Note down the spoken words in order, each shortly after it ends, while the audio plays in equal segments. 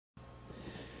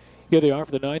Here they are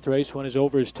for the ninth race. One is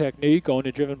Over's Technique, owned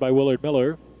and driven by Willard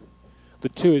Miller. The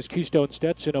 2 is Keystone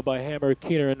Stetson, owned by Hammer,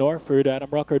 Keener, and Norford. Adam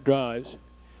Rucker drives.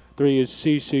 3 is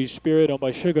CC Spirit, owned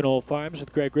by Sugar Knoll Farms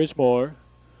with Greg Grismore.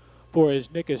 4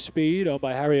 is Nika Speed, owned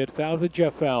by Harriet Fount with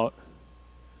Jeff Fount.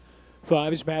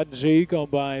 5 is Madden Zeke,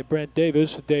 owned by Brent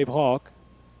Davis with Dave Hawk.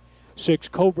 6,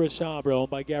 Cobra Sabra, owned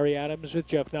by Gary Adams with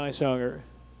Jeff Nysonger.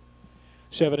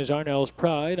 7 is Arnell's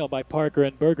Pride, owned by Parker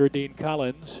and Berger, Dean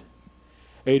Collins.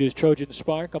 8 is Trojan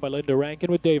Spark, owned by Linda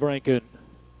Rankin with Dave Rankin.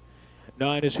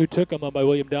 9 is Who Took 'Em, owned by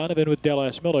William Donovan with Del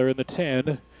S. Miller. And the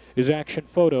 10 is Action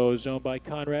Photos, owned by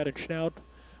Conrad and Schnaut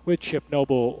with Chip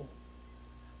Noble.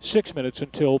 6 minutes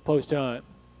until post time.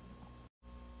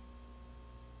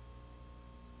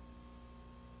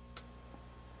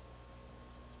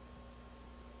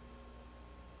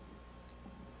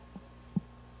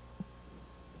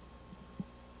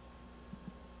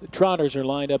 The trotters are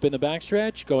lined up in the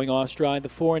backstretch, going off stride the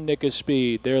 4, Nika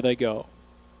Speed. There they go.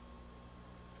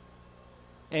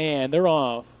 And they're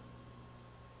off.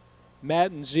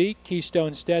 Madden Zeke,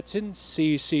 Keystone Stetson,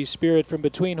 CC Spirit from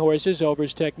between horses.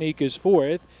 Over's Technique is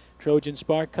 4th. Trojan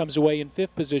Spark comes away in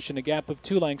 5th position, a gap of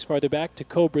 2 lengths farther back to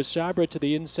Cobra Sabra to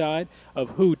the inside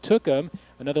of Who Took 'Em.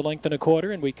 Another length and a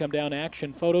quarter, and we come down to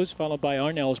Action Photos, followed by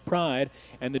Arnell's Pride.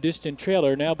 And the distant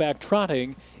trailer, now back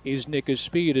trotting, is Nika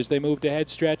Speed as they move to head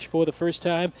stretch for the first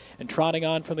time. And trotting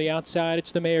on from the outside,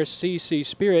 it's the mare CC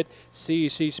Spirit.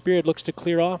 CC Spirit looks to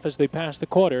clear off as they pass the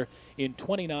quarter in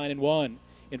 29-1.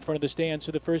 In front of the stands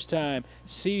for the first time,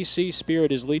 CC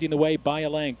Spirit is leading the way by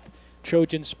a length.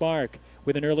 Trojan Spark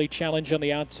with an early challenge on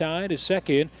the outside is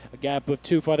second. A gap of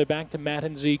 2 farther back to Matt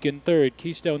and Zeke in 3rd.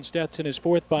 Keystone Stetson is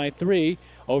 4th by 3.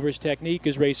 Over's Technique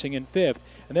is racing in 5th.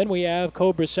 And then we have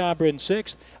Cobra Sabra in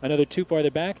 6th. Another 2 farther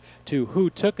back to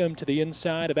Who Took 'Em to the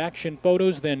inside of Action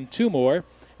Photos, then 2 more. And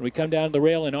we come down to the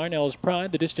rail in Arnell's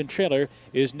Pride. The distant trailer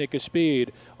is Nika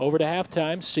Speed. Over to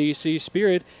halftime, CC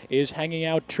Spirit is hanging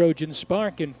out Trojan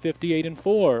Spark in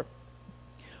 58-4.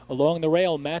 Along the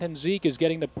rail, Matt and Zeke is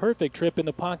getting the perfect trip in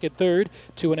the pocket 3rd.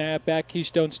 2.5 back,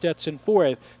 Keystone Stetson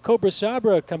 4th. Cobra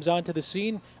Sabra comes onto the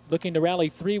scene, looking to rally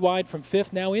 3 wide from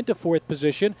 5th, now into 4th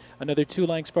position. Another 2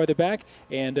 lengths farther back,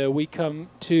 and we come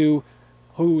to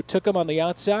Who Took 'Em on the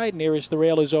outside. Nearest the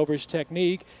rail is Over's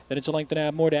Technique. Then it's a length and a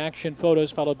half more to Action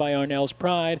Photos, followed by Arnell's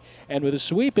Pride. And with a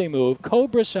sweeping move,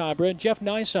 Cobra Sabra and Jeff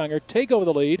Nysonger take over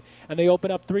the lead, and they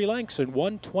open up 3 lengths in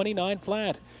 1:29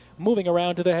 flat. Moving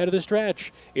around to the head of the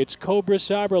stretch, it's Cobra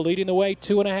Sabra leading the way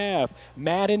 2.5.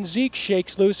 Matt and Zeke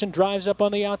shakes loose and drives up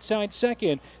on the outside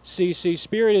 2nd. CC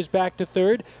Spirit is back to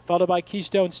 3rd, followed by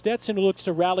Keystone Stetson, who looks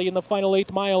to rally in the final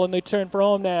 8th mile, and they turn for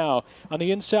home now. On the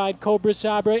inside, Cobra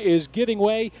Sabra is giving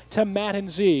way to Matt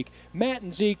and Zeke. Matt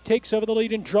and Zeke takes over the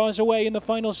lead and draws away in the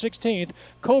final 16th.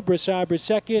 Cobra Sabra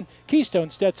 2nd,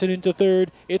 Keystone Stetson into 3rd.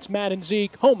 It's Matt and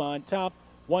Zeke home on top,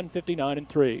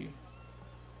 1:59-3.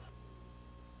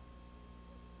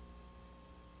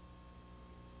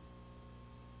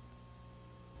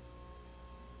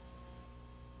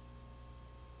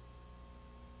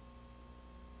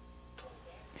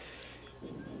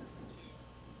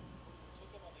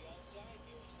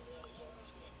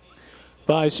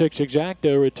 $5-6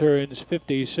 Exacta returns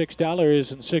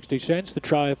 $56.60. The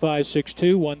try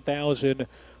 5-6-2,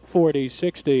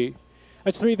 1,040.60.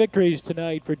 That's 3 victories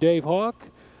tonight for Dave Hawk.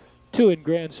 2 in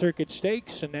Grand Circuit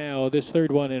Stakes, and now this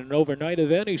 3rd one in an overnight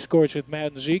event. He scores with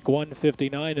Matt and Zeke,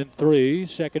 159-3.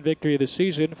 Second victory of the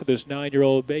season for this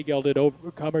 9-year-old bay-gelded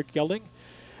overcomer gelding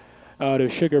out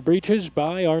of Sugar Breeches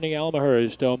by Arnie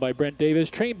Almahurst, owned by Brent Davis,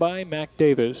 trained by Mac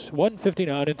Davis.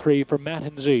 159-3 for Matt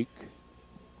and Zeke.